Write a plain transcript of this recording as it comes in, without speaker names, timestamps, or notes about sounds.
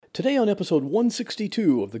Today on episode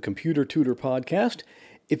 162 of the Computer Tutor Podcast,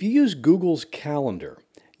 if you use Google's Calendar,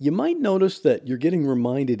 you might notice that you're getting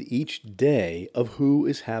reminded each day of who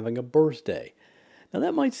is having a birthday. Now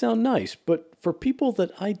that might sound nice, but for people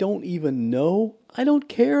that I don't even know, I don't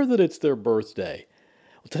care that it's their birthday.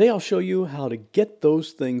 Well, today I'll show you how to get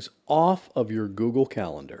those things off of your Google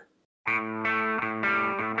Calendar.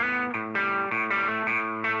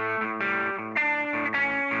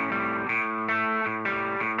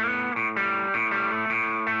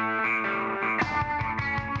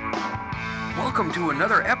 Welcome to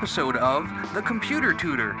another episode of The Computer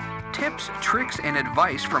Tutor. Tips, tricks, and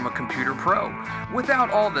advice from a computer pro, without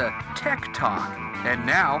all the tech talk. And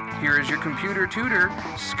now, here is your computer tutor,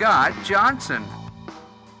 Scott Johnson.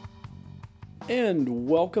 And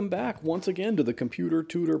welcome back once again to the Computer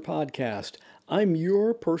Tutor Podcast. I'm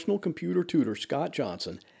your personal computer tutor, Scott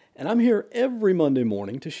Johnson, and I'm here every Monday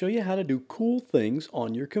morning to show you how to do cool things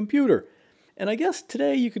on your computer. And I guess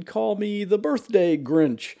today you could call me the Birthday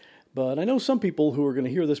Grinch. But I know some people who are going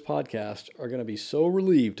to hear this podcast are going to be so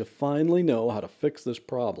relieved to finally know how to fix this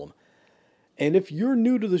problem. And if you're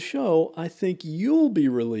new to the show, I think you'll be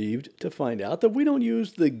relieved to find out that we don't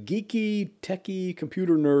use the geeky, techie,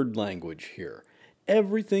 computer nerd language here.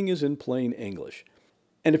 Everything is in plain English.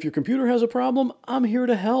 And if your computer has a problem, I'm here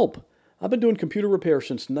to help. I've been doing computer repair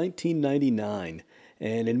since 1999.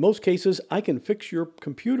 And in most cases, I can fix your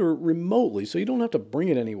computer remotely so you don't have to bring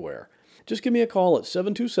it anywhere. Just give me a call at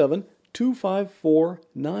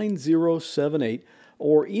 727-254-9078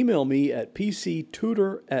 or email me at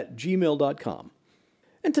pctutor@gmail.com.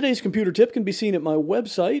 And today's computer tip can be seen at my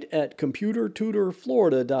website at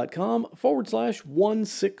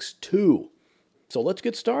computertutorflorida.com/162. So let's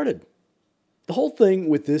get started. The whole thing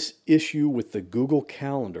with this issue with the Google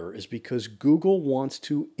Calendar is because Google wants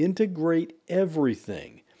to integrate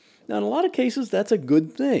everything. Now, in a lot of cases, that's a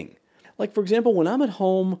good thing. Like, for example, when I'm at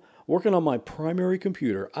home working on my primary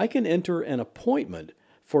computer, I can enter an appointment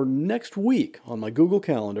for next week on my Google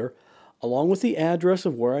Calendar, along with the address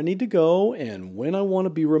of where I need to go and when I want to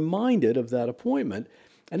be reminded of that appointment.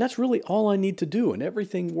 And that's really all I need to do, and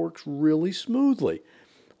everything works really smoothly.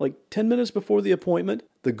 Like 10 minutes before the appointment,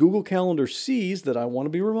 the Google Calendar sees that I want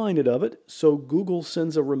to be reminded of it, so Google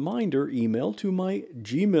sends a reminder email to my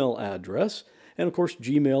Gmail address. And of course,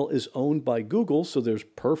 Gmail is owned by Google, so there's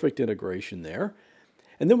perfect integration there.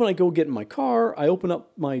 And then when I go get in my car, I open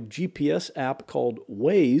up my GPS app called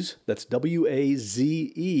Waze, that's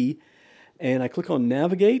W-A-Z-E, and I click on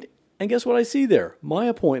Navigate, and guess what I see there? My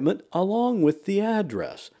appointment along with the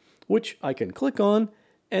address, which I can click on,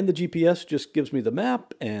 and the GPS just gives me the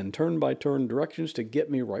map and turn-by-turn directions to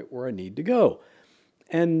get me right where I need to go.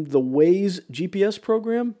 And the Waze GPS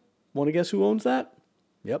program, want to guess who owns that?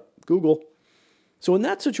 Yep, Google. So in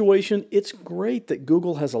that situation, it's great that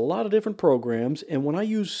Google has a lot of different programs, and when I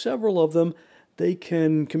use several of them, they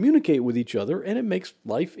can communicate with each other, and it makes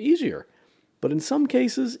life easier. But in some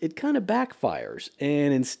cases, it kind of backfires,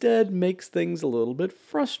 and instead makes things a little bit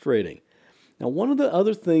frustrating. Now, one of the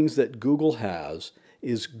other things that Google has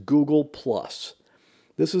is Google+.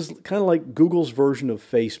 This is kind of like Google's version of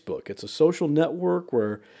Facebook. It's a social network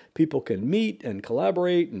where people can meet and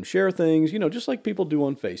collaborate and share things, just like people do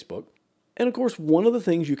on Facebook. And of course, one of the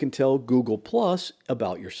things you can tell Google Plus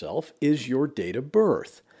about yourself is your date of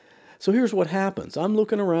birth. So here's what happens. I'm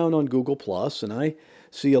looking around on Google Plus and I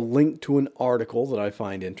see a link to an article that I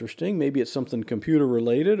find interesting. Maybe it's something computer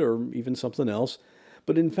related or even something else.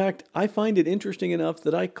 But in fact, I find it interesting enough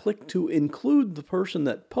that I click to include the person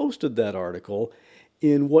that posted that article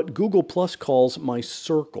in what Google Plus calls my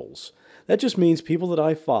circles. That just means people that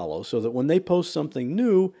I follow so that when they post something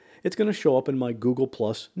new, it's going to show up in my Google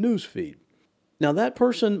Plus newsfeed. Now, that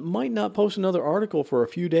person might not post another article for a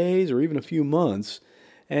few days or even a few months.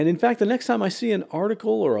 And in fact, the next time I see an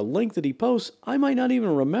article or a link that he posts, I might not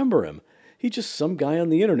even remember him. He's just some guy on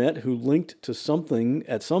the internet who linked to something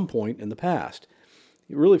at some point in the past.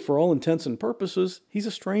 Really, for all intents and purposes, he's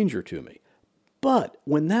a stranger to me. But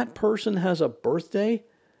when that person has a birthday,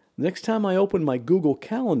 next time I open my Google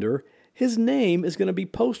Calendar, his name is going to be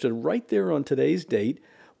posted right there on today's date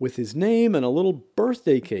with his name and a little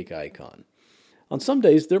birthday cake icon. On some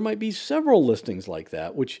days, there might be several listings like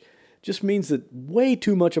that, which just means that way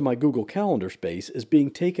too much of my Google Calendar space is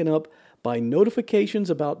being taken up by notifications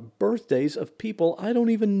about birthdays of people I don't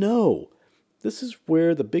even know. This is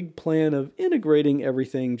where the big plan of integrating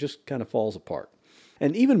everything just kind of falls apart.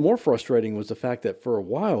 And even more frustrating was the fact that for a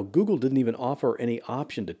while, Google didn't even offer any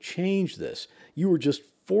option to change this. You were just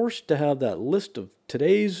forced to have that list of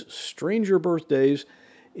today's stranger birthdays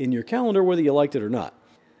in your calendar, whether you liked it or not.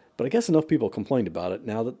 But I guess enough people complained about it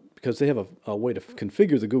now that because they have a way to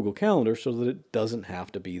configure the Google Calendar so that it doesn't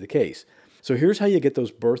have to be the case. So here's how you get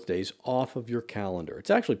those birthdays off of your calendar.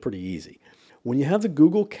 It's actually pretty easy. When you have the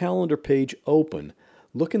Google Calendar page open,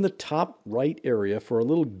 look in the top right area for a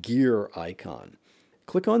little gear icon.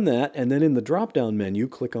 Click on that, and then in the drop-down menu,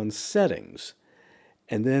 click on Settings.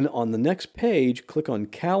 And then on the next page, click on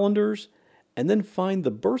Calendars, and then find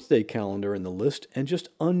the birthday calendar in the list and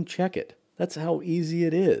just uncheck it. That's how easy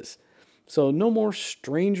it is. So no more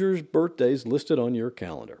strangers' birthdays listed on your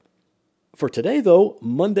calendar. For today, though,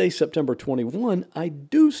 Monday, September 21, I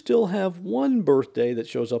do still have one birthday that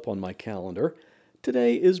shows up on my calendar.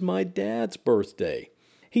 Today is my dad's birthday.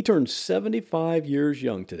 He turned 75 years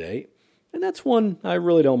young today, and that's one I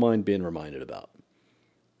really don't mind being reminded about.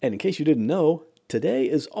 And in case you didn't know, today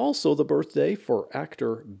is also the birthday for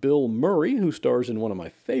actor Bill Murray, who stars in one of my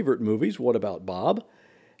favorite movies, What About Bob?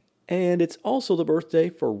 And it's also the birthday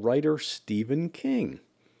for writer Stephen King.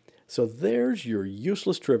 So there's your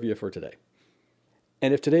useless trivia for today.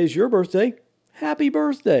 And if today's your birthday, happy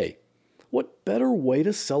birthday! What better way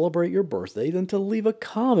to celebrate your birthday than to leave a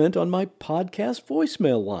comment on my podcast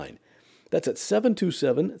voicemail line? That's at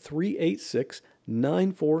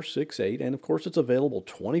 727-386-9468, and of course it's available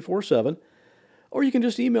 24/7. Or you can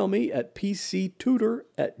just email me at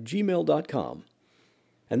pctutor@gmail.com.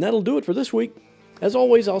 And that'll do it for this week. As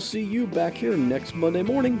always, I'll see you back here next Monday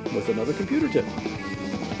morning with another computer tip.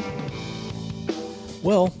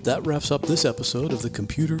 Well, that wraps up this episode of the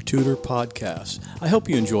Computer Tutor Podcast. I hope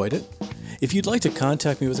you enjoyed it. If you'd like to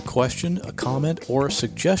contact me with a question, a comment, or a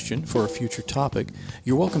suggestion for a future topic,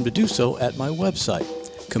 you're welcome to do so at my website,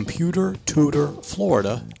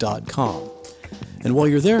 computertutorflorida.com. And while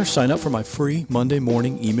you're there, sign up for my free Monday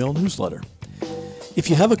morning email newsletter. If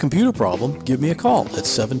you have a computer problem, give me a call at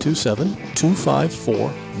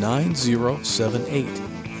 727-254-9078.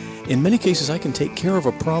 In many cases, I can take care of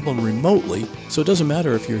a problem remotely, so it doesn't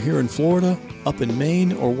matter if you're here in Florida, up in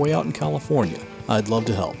Maine, or way out in California. I'd love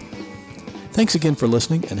to help. Thanks again for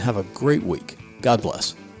listening, and have a great week. God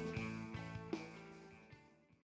bless.